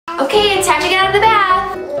Okay, it's time to get out of the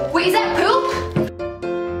bath. Wait, is that poop?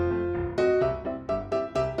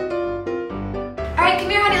 All right, come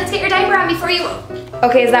here, honey. Let's get your diaper on before you...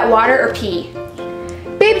 Okay, is that water or pee?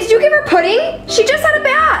 Babe, did you give her pudding? She just had a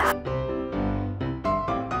bath.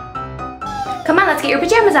 Come on, let's get your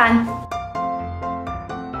pajamas on.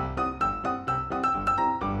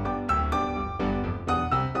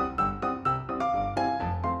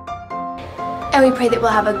 And we pray that we'll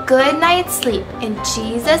have a good night's sleep. In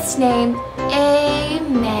Jesus' name,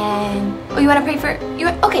 amen. Oh, you want to pray for...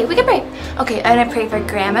 Okay, we can pray. Okay, I'm going to pray for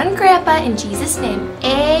Grandma and Grandpa in Jesus' name,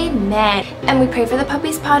 amen. And we pray for the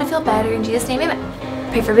puppy's paw to feel better in Jesus' name, amen.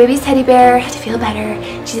 Pray for baby's teddy bear to feel better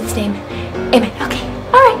in Jesus' name, amen. Okay,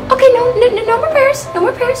 all right. Okay, no more prayers. No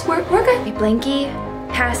more prayers. We're good. Okay, Blanky,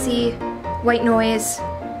 Passy, White Noise,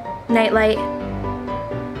 Nightlight.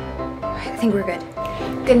 I think we're good.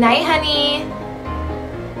 Good night, honey.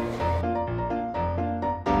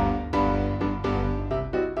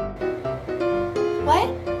 What?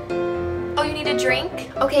 Oh, you need a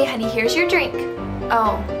drink? Okay, honey, here's your drink.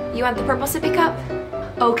 Oh, you want the purple sippy cup?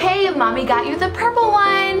 Okay, mommy got you the purple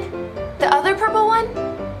one. The other purple one?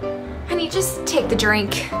 Honey, just take the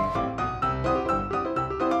drink.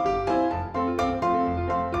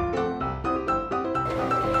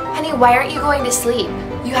 Honey, why aren't you going to sleep?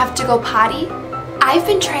 You have to go potty? I've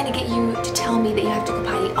been trying to get you to tell me that you have to go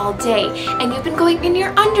potty all day, and you've been going in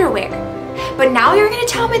your underwear. But now you're gonna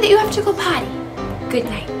tell me that you have to go potty. Good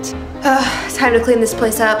night. It's time to clean this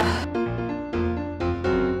place up.